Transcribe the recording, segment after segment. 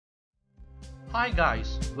Hi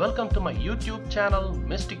guys, welcome to my YouTube channel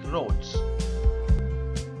Mystic Roads.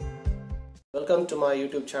 Welcome to my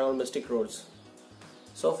YouTube channel Mystic Roads.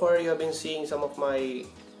 So far you have been seeing some of my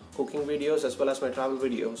cooking videos as well as my travel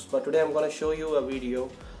videos, but today I'm going to show you a video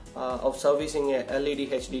of servicing a LED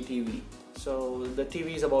HD TV. So the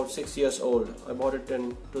TV is about 6 years old. I bought it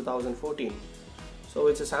in 2014. So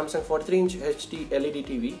it's a Samsung 43-inch HD LED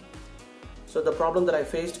TV. So the problem that I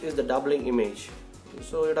faced is the doubling image.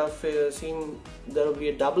 So you'd have seen there will be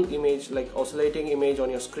a double image, like oscillating image on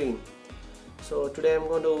your screen. So today I'm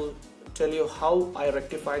going to tell you how I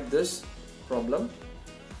rectified this problem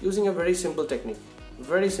using a very simple technique.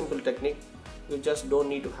 You just don't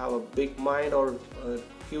need to have a big mind or a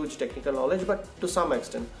huge technical knowledge, but to some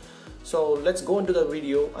extent. So let's go into the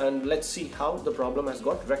video and let's see how the problem has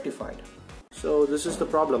got rectified. So this is the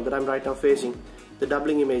problem that I'm right now facing, the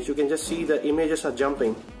doubling image. You can just see the images are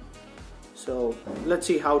jumping. So let's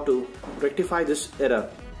see how to rectify this error.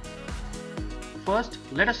 First,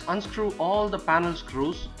 let us unscrew all the panel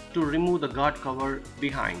screws to remove the guard cover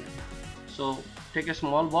behind. So take a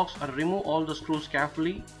small box and remove all the screws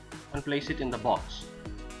carefully and place it in the box.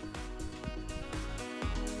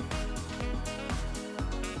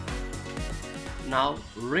 Now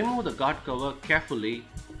remove the guard cover carefully.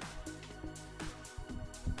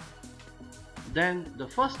 Then the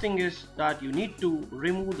first thing is that you need to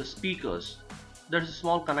remove the speakers. There is a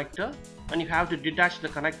small connector and you have to detach the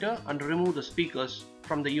connector and remove the speakers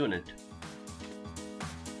from the unit.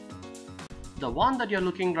 The one that you're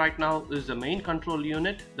looking right now is the main control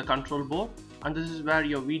unit, the control board, and this is where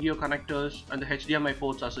your video connectors and the HDMI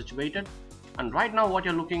ports are situated. And right now what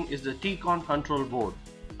you're looking is the T-Con control board,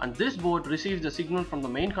 and this board receives the signal from the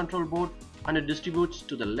main control board and it distributes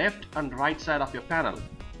to the left and right side of your panel.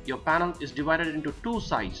 Your panel is divided into two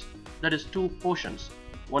sides, that is two portions.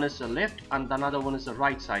 One is the left and another one is the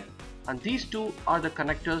right side, and these two are the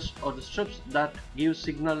connectors or the strips that give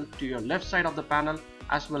signal to your left side of the panel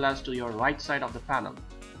as well as to your right side of the panel.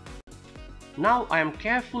 Now I am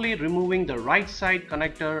carefully removing the right side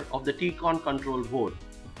connector of the T-Con control board.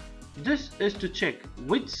 This is to check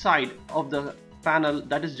which side of the panel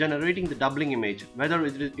that is generating the doubling image, whether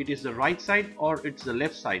it is the right side or it's the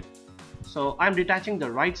left side. So I'm detaching the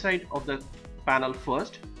right side of the panel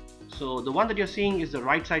first. So the one that you're seeing is the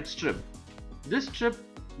right side strip. This strip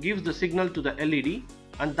gives the signal to the LED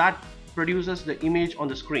and that produces the image on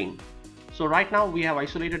the screen. So right now we have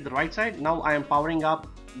isolated the right side. Now I am powering up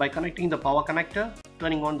by connecting the power connector,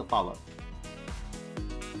 turning on the power.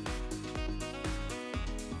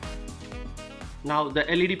 Now the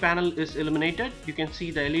LED panel is illuminated. You can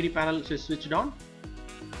see the LED panel is switched on.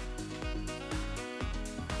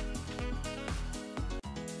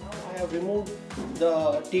 I have removed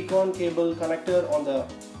the T-Con cable connector on the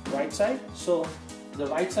right side, so the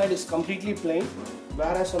right side is completely plain,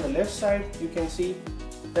 whereas on the left side you can see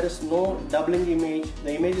there is no doubling image.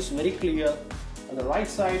 The image is very clear. On the right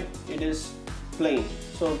side it is plain.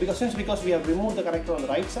 So because we have removed the connector on the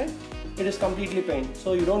right side, it is completely plain,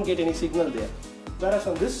 so you don't get any signal there. Whereas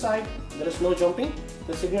on this side there is no jumping,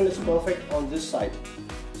 the signal is perfect on this side.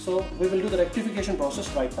 So we will do the rectification process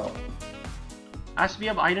right now. As we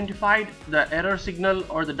have identified, the error signal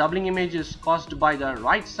or the doubling image is caused by the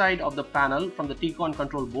right side of the panel from the T-Con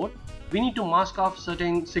control board. We need to mask off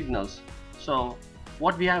certain signals. So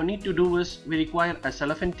what we need to do is we require a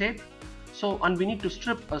cellophane tape. And we need to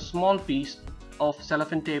strip a small piece of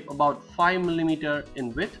cellophane tape about 5 mm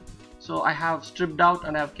in width. So I have stripped out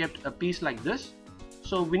and I have kept a piece like this.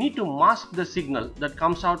 So we need to mask the signal that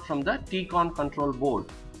comes out from the T-Con control board.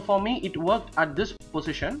 For me it worked at this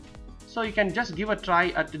position. So you can just give a try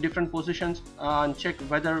at the different positions and check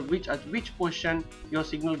whether at which position your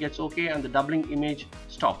signal gets okay and the doubling image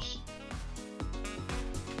stops.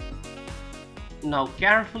 Now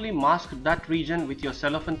carefully mask that region with your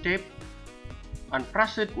cellophane tape and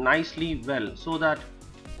press it nicely well so that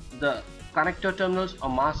the connector terminals are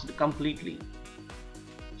masked completely.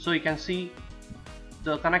 So you can see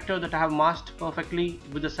the connector that I have masked perfectly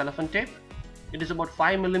with the cellophane tape. It is about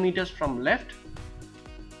 5 mm from left.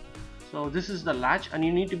 So this is the latch, and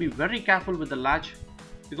you need to be very careful with the latch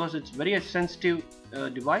because it's very sensitive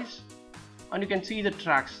device, and you can see the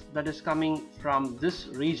tracks that is coming from this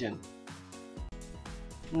region.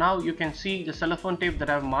 Now you can see the cellophane tape that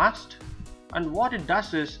I have masked, and what it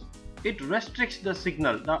does is it restricts the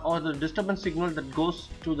signal or the disturbance signal that goes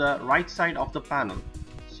to the right side of the panel.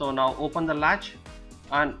 So now open the latch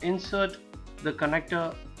and insert the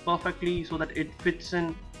connector perfectly so that it fits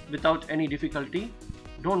in without any difficulty.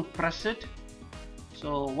 Don't press it.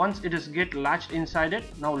 So once it is latched inside it,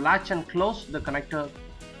 now latch and close the connector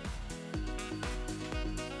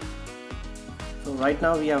So right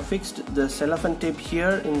now we have fixed the cellophane tip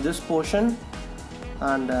here in this portion,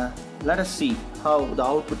 and let us see how the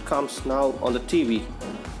output comes now on the TV.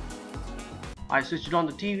 I switched on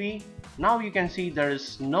the TV. Now you can see there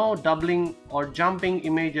is no doubling or jumping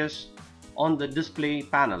images on the display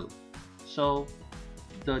panel. So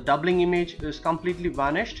the doubling image is completely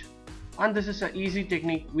vanished, and this is an easy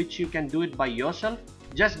technique which you can do it by yourself.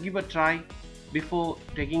 Just give a try before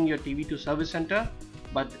taking your TV to service center,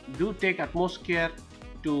 but do take utmost care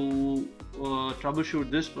to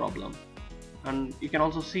troubleshoot this problem. And you can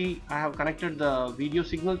also see I have connected the video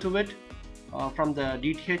signal to it from the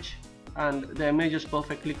DTH, and the image is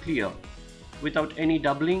perfectly clear without any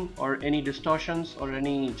doubling or any distortions or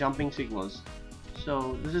any jumping signals.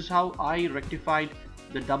 So this is how I rectified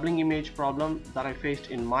the doubling image problem that I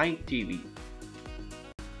faced in my TV.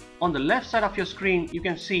 On the left side of your screen you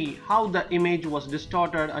can see how the image was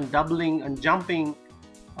distorted and doubling and jumping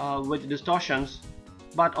with distortions,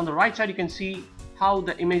 but on the right side you can see how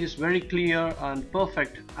the image is very clear and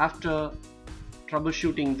perfect after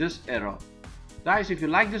troubleshooting this error. Guys, if you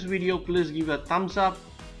like this video, please give a thumbs up,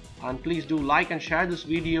 and please do like and share this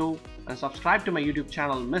video and subscribe to my YouTube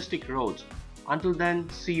channel Mystic Roads. Until then,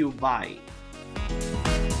 see you, bye.